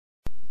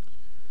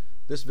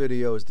This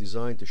video is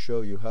designed to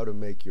show you how to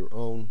make your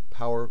own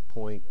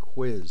PowerPoint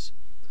quiz.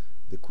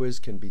 The quiz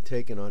can be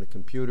taken on a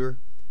computer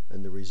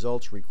and the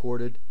results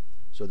recorded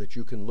so that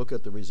you can look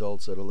at the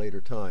results at a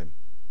later time.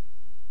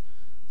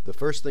 The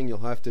first thing you'll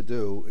have to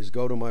do is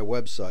go to my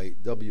website,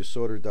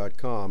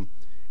 wsorter.com,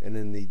 and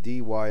in the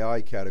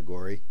DIY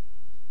category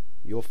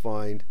you'll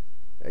find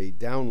a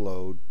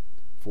download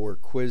for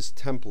Quiz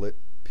Template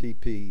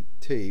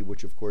PPT,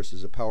 which of course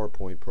is a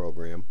PowerPoint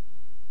program,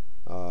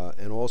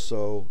 and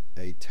also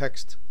a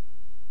text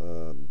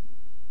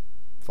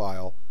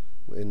file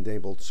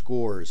enabled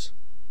scores,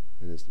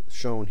 and it's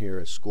shown here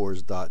as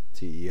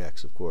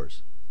scores.tex, of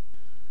course.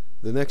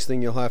 The next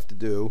thing you'll have to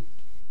do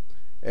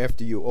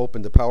after you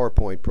open the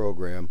PowerPoint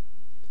program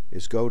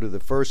is go to the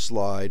first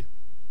slide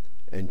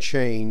and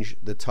change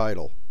the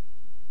title.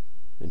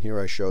 And here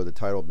I show the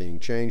title being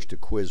changed to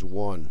Quiz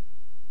 1.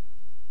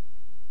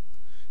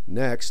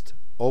 Next,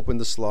 open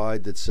the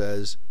slide that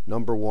says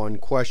number 1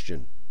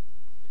 question.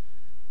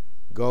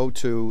 Go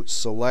to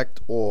select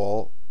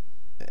all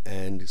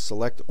and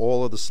select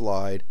all of the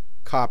slide,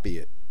 copy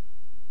it.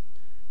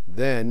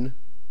 Then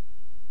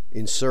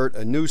insert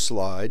a new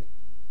slide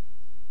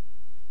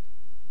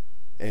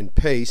and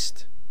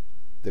paste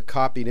the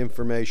copied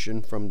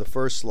information from the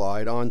first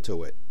slide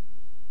onto it,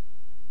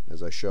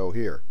 as I show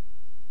here.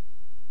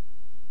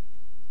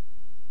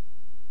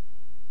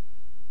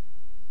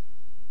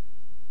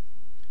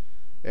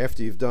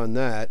 After you've done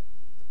that,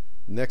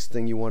 next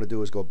thing you want to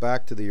do is go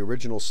back to the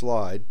original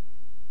slide.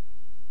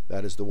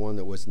 That is the one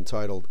that was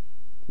entitled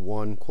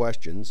 1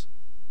 Questions.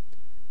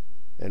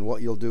 And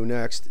what you'll do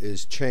next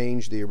is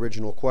change the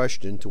original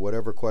question to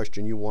whatever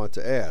question you want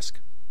to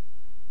ask.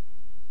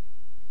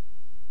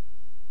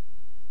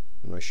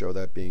 And I show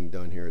that being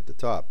done here at the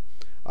top.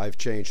 I've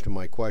changed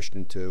my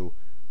question to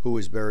who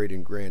is buried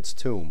in Grant's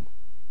tomb.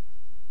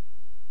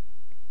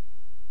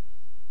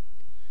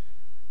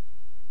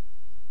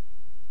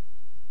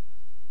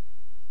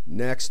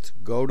 Next,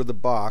 go to the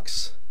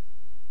box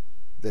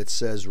that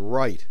says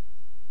write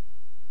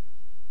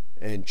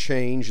and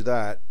change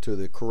that to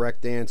the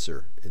correct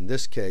answer. In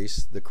this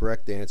case, the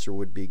correct answer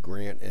would be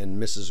Grant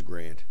and Mrs.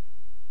 Grant.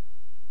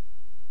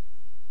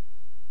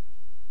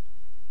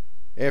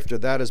 After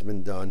that has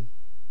been done,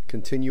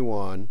 continue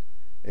on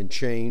and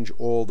change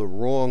all the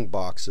wrong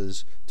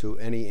boxes to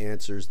any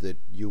answers that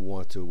you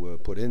want to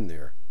put in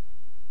there.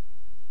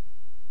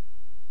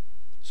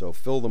 So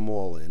fill them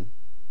all in.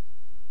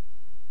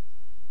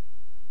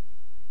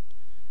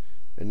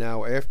 And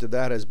now after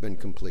that has been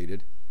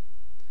completed,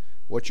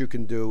 what you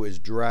can do is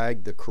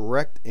drag the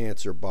correct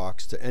answer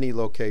box to any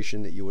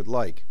location that you would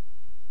like.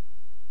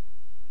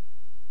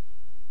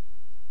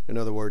 In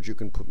other words, you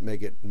can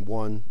make it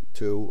 1,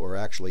 2, or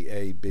actually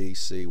A, B,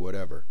 C,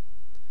 whatever.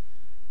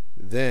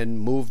 Then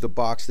move the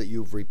box that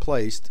you've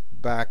replaced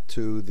back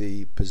to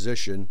the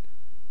position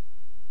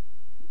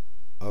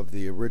of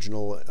the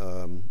original,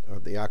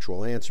 of the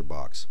actual answer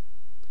box.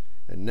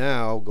 And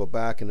now go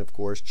back and of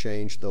course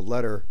change the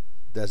letter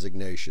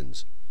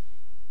designations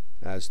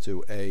as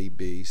to A,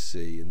 B,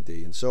 C, and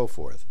D, and so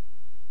forth.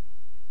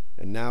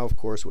 And now of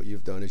course what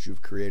you've done is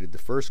you've created the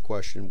first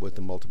question with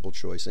the multiple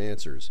choice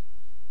answers.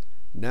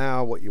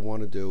 Now what you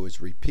want to do is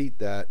repeat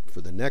that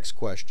for the next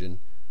question,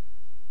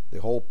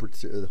 the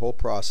whole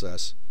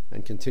process,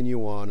 and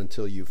continue on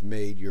until you've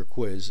made your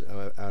quiz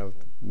out of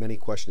many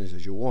questions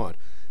as you want.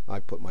 I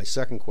put my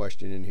second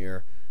question in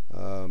here,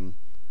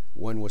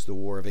 when was the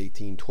War of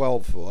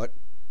 1812 fought,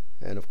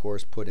 and of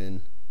course put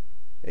in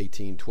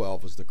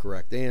 1812 was the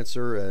correct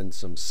answer and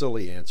some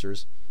silly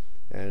answers,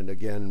 and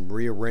again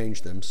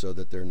rearrange them so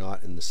that they're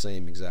not in the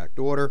same exact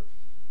order,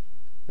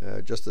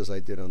 just as I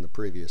did on the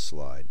previous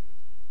slide.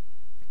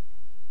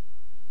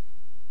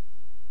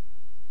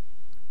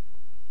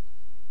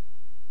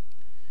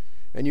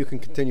 And you can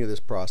continue this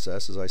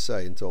process, as I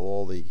say, until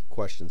all the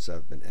questions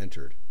have been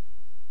entered.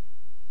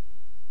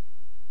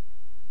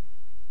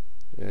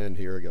 And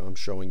here again, I'm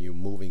showing you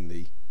moving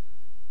the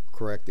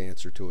correct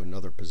answer to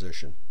another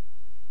position.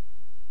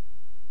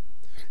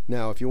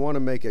 Now, if you want to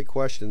make a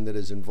question that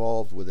is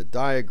involved with a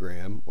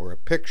diagram or a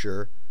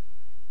picture,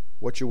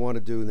 what you want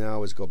to do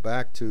now is go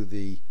back to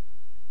the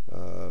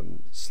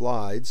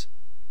slides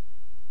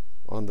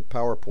on the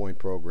PowerPoint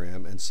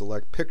program and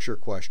select Picture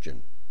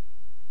Question.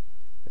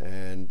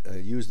 And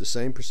use the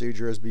same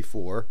procedure as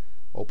before.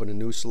 Open a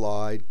new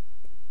slide,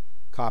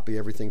 copy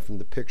everything from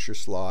the picture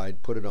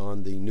slide, put it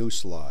on the new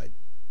slide.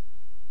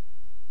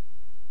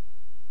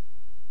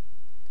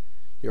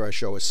 Here I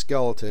show a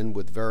skeleton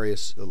with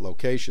various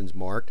locations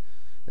marked,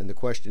 and the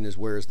question is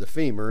where is the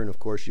femur, and of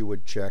course you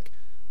would check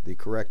the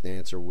correct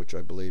answer, which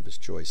I believe is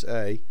choice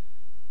A.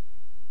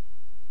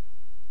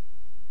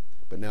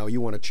 But now you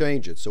want to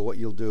change it, so what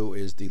you'll do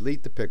is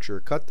delete the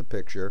picture, cut the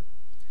picture,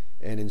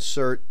 and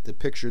insert the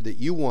picture that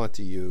you want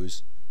to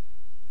use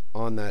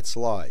on that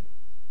slide.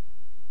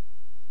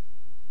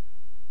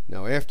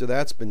 Now after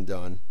that's been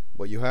done,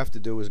 what you have to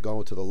do is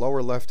go to the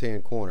lower left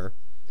hand corner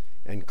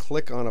and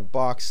click on a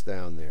box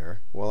down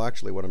there. Well,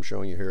 actually what I'm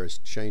showing you here is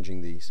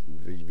changing the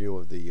view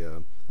of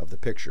the of the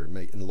picture,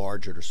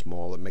 enlarge it or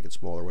small it, make it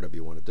smaller, whatever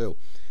you want to do.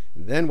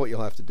 And then what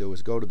you'll have to do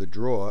is go to the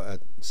draw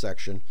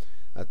section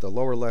at the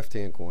lower left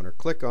hand corner,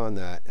 click on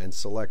that and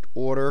select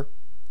order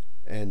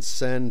and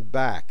send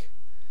back.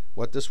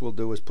 What this will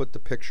do is put the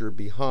picture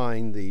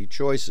behind the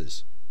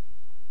choices,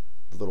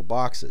 the little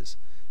boxes.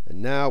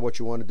 And now what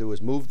you want to do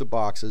is move the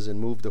boxes and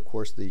move, of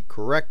course, the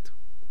correct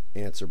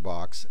answer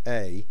box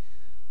A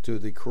to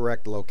the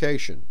correct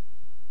location,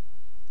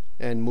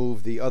 and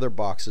move the other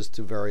boxes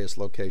to various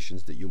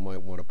locations that you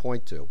might want to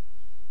point to.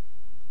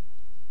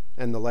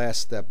 And the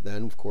last step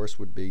then, of course,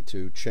 would be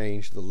to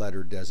change the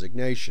letter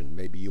designation.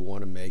 Maybe you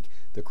want to make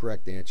the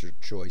correct answer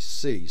choice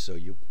C, so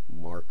you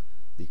mark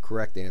the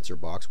correct answer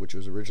box, which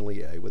was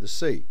originally A, with a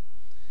C.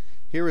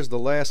 Here is the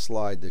last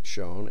slide that's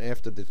shown.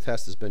 After the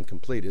test has been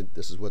completed,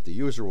 this is what the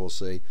user will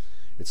see.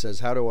 It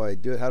says, how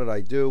did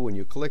I do? When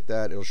you click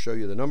that, it'll show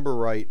you the number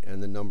right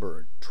and the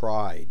number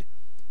tried.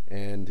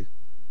 And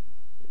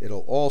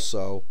it'll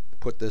also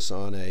put this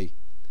on a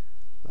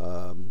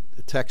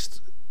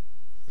text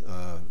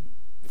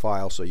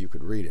file so you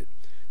could read it.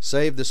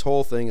 Save this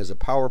whole thing as a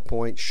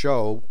PowerPoint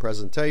show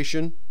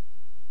presentation,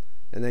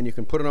 and then you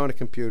can put it on a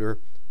computer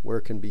where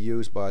it can be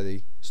used by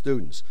the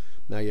students.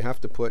 Now you have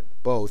to put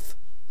both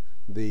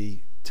the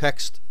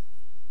text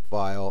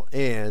file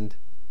and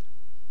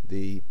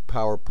the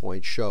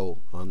PowerPoint show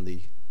on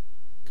the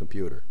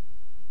computer.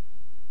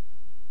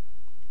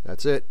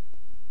 That's it.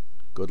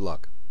 Good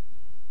luck.